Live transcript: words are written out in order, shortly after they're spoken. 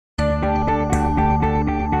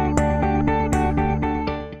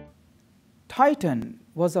Titan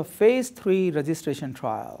was a phase 3 registration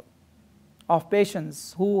trial of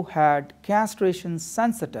patients who had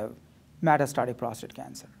castration-sensitive metastatic prostate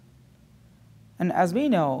cancer. And as we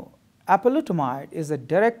know, apalutamide is a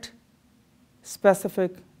direct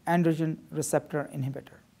specific androgen receptor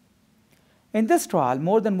inhibitor. In this trial,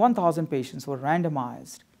 more than 1,000 patients were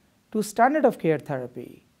randomized to standard of care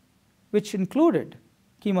therapy, which included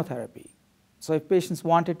chemotherapy. So if patients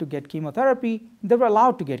wanted to get chemotherapy, they were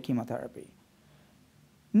allowed to get chemotherapy.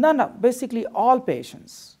 Basically all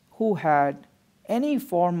patients who had any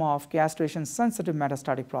form of castration-sensitive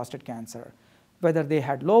metastatic prostate cancer, whether they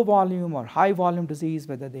had low volume or high volume disease,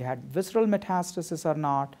 whether they had visceral metastasis or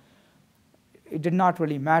not, it did not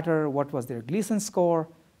really matter what was their Gleason score.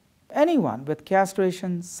 Anyone with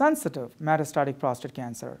castration-sensitive metastatic prostate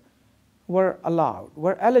cancer were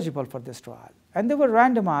eligible for this trial. And they were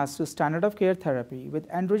randomized to standard of care therapy with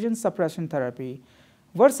androgen suppression therapy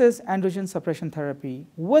versus androgen suppression therapy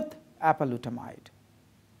with apalutamide.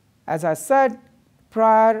 As I said,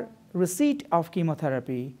 prior receipt of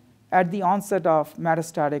chemotherapy at the onset of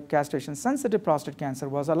metastatic castration-sensitive prostate cancer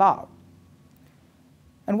was allowed.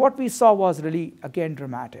 And what we saw was really, again,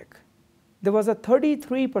 dramatic. There was a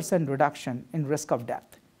 33% reduction in risk of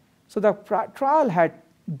death. So the trial had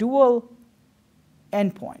dual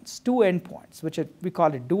endpoints, two endpoints, which we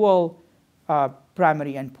call it dual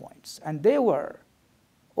primary endpoints. And they were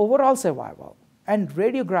overall survival and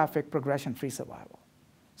radiographic progression-free survival.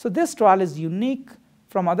 So this trial is unique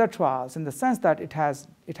from other trials in the sense that it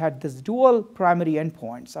had this dual primary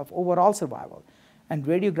endpoints of overall survival and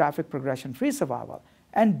radiographic progression-free survival,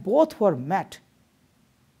 and both were met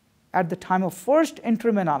at the time of first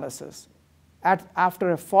interim analysis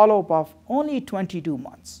after a follow-up of only 22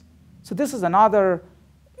 months. So this is another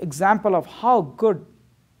example of how good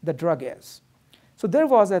the drug is. So there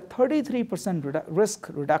was a 33% risk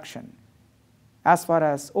reduction as far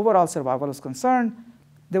as overall survival is concerned.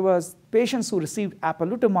 There was patients who received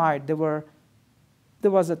apalutamide,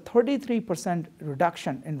 there was a 33%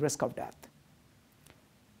 reduction in risk of death.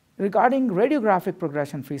 Regarding radiographic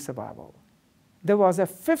progression-free survival, there was a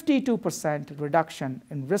 52% reduction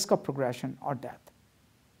in risk of progression or death.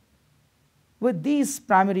 With these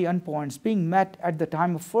primary endpoints being met at the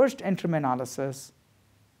time of first interim analysis,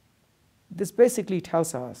 this basically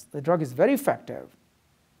tells us the drug is very effective,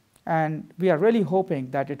 and we are really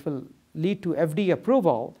hoping that it will lead to FDA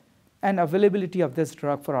approval and availability of this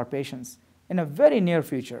drug for our patients in a very near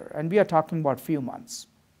future, and we are talking about few months.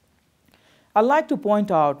 I'd like to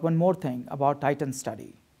point out one more thing about Titan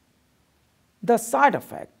study. The side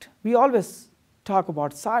effect, we always talk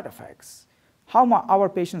about side effects, how our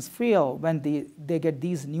patients feel when they get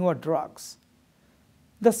these newer drugs.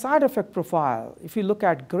 The side effect profile, if you look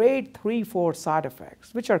at grade 3-4 side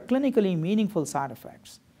effects, which are clinically meaningful side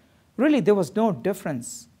effects, really there was no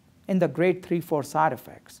difference in the grade 3-4 side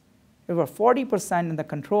effects. There were 40% in the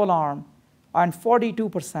control arm and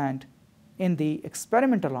 42% in the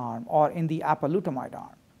experimental arm or in the apalutamide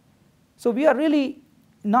arm. So we are really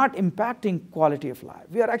not impacting quality of life.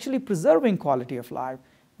 We are actually preserving quality of life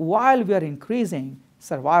while we are increasing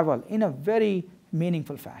survival in a very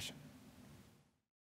meaningful fashion.